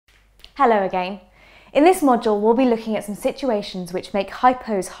Hello again. In this module, we'll be looking at some situations which make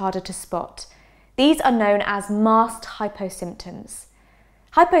hypos harder to spot. These are known as masked hyposymptoms.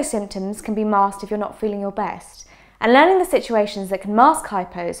 Hyposymptoms can be masked if you're not feeling your best, and learning the situations that can mask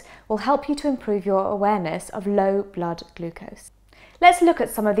hypos will help you to improve your awareness of low blood glucose. Let's look at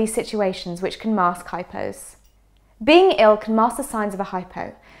some of these situations which can mask hypos. Being ill can mask the signs of a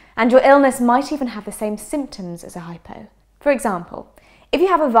hypo, and your illness might even have the same symptoms as a hypo. For example, if you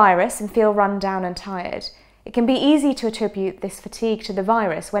have a virus and feel run down and tired, it can be easy to attribute this fatigue to the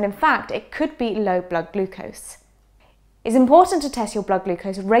virus when in fact it could be low blood glucose. It's important to test your blood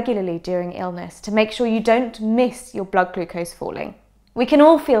glucose regularly during illness to make sure you don't miss your blood glucose falling. We can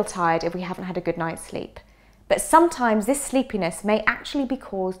all feel tired if we haven't had a good night's sleep, but sometimes this sleepiness may actually be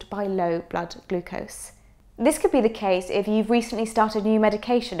caused by low blood glucose. This could be the case if you've recently started new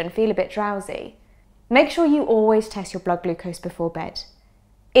medication and feel a bit drowsy. Make sure you always test your blood glucose before bed.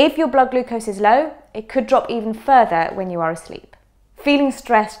 If your blood glucose is low, it could drop even further when you are asleep. Feeling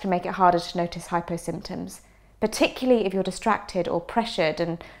stressed can make it harder to notice hyposymptoms, particularly if you're distracted or pressured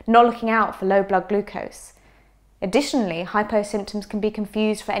and not looking out for low blood glucose. Additionally, hyposymptoms can be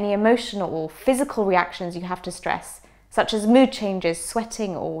confused for any emotional or physical reactions you have to stress, such as mood changes,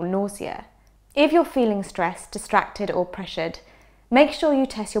 sweating or nausea. If you're feeling stressed, distracted or pressured, make sure you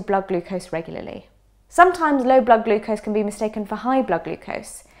test your blood glucose regularly. Sometimes low blood glucose can be mistaken for high blood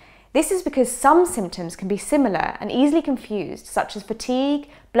glucose. This is because some symptoms can be similar and easily confused, such as fatigue,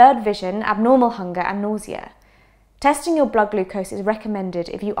 blurred vision, abnormal hunger and nausea. Testing your blood glucose is recommended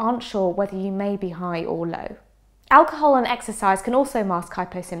if you aren't sure whether you may be high or low. Alcohol and exercise can also mask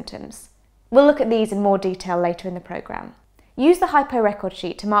hyposymptoms. We'll look at these in more detail later in the programme. Use the hypo record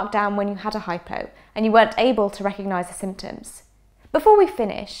sheet to mark down when you had a hypo and you weren't able to recognise the symptoms. Before we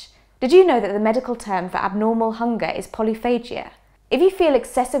finish, did you know that the medical term for abnormal hunger is polyphagia? If you feel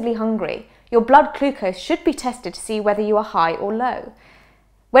excessively hungry, your blood glucose should be tested to see whether you are high or low.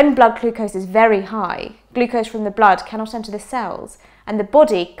 When blood glucose is very high, glucose from the blood cannot enter the cells and the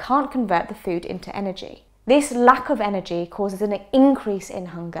body can't convert the food into energy. This lack of energy causes an increase in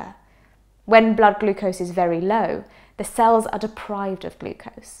hunger. When blood glucose is very low, the cells are deprived of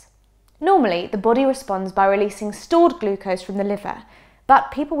glucose. Normally, the body responds by releasing stored glucose from the liver, but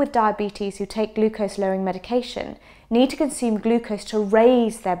people with diabetes who take glucose-lowering medication need to consume glucose to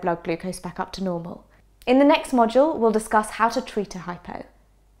raise their blood glucose back up to normal. In the next module, we'll discuss how to treat a hypo.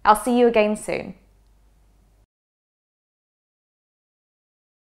 I'll see you again soon.